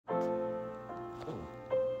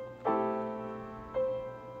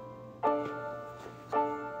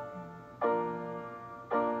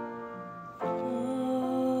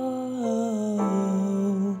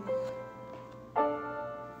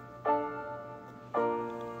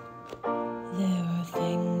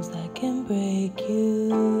can break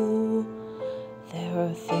you. There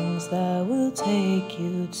are things that will take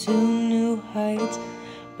you to new heights,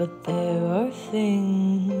 but there are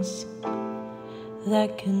things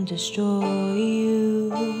that can destroy you.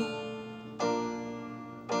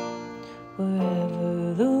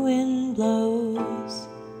 Wherever the wind blows,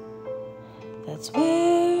 that's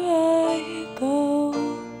where I go.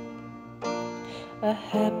 I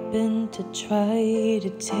happen to try to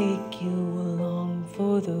take you along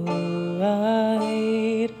for the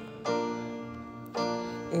ride.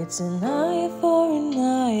 It's an eye for an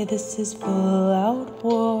eye, this is full out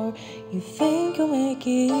war. You think you'll make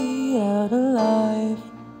it out alive,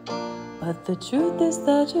 but the truth is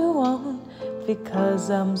that you won't,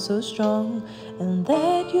 because I'm so strong, and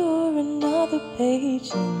that you're another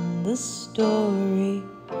page in the story.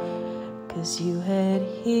 'Cause you had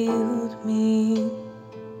healed me,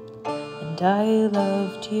 and I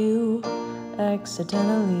loved you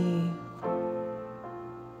accidentally.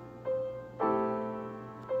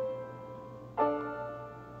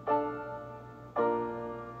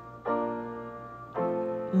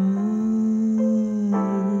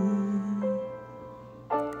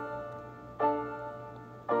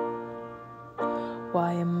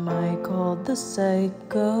 Why am I called the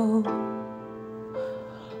psycho,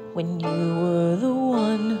 when you were the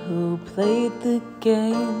one who played the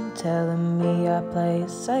game, telling me I play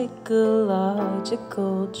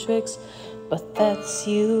psychological tricks? But that's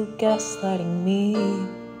you gaslighting me.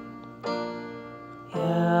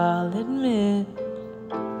 Yeah, I'll admit,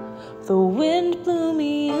 the wind blew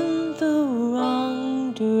me in the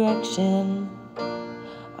wrong direction.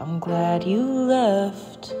 I'm glad you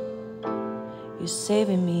left, you're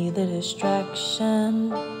saving me the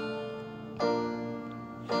distraction.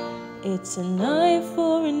 It's an eye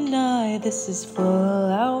for an eye, this is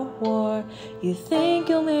full out war. You think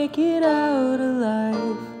you'll make it out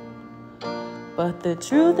alive, but the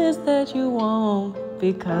truth is that you won't,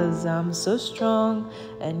 because I'm so strong,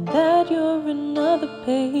 and that you're another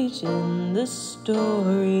page in the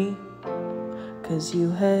story. 'Cause you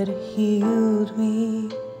had healed me,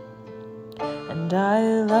 and I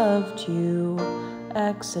loved you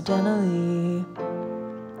accidentally.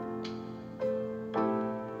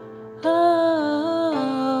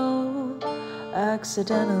 Oh,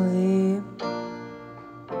 accidentally.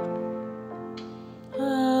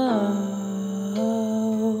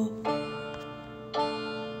 Oh,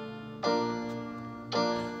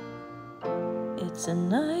 it's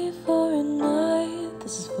an eye for an eye,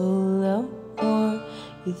 this is full out war.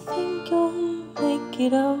 You think you'll make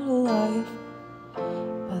it out alive,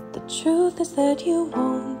 but the truth is that you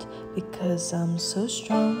won't, because I'm so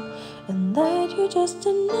strong, and that you're just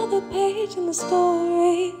another page in the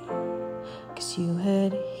story. 'Cause you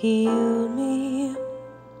had healed me,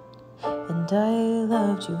 and I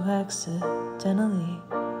loved you accidentally.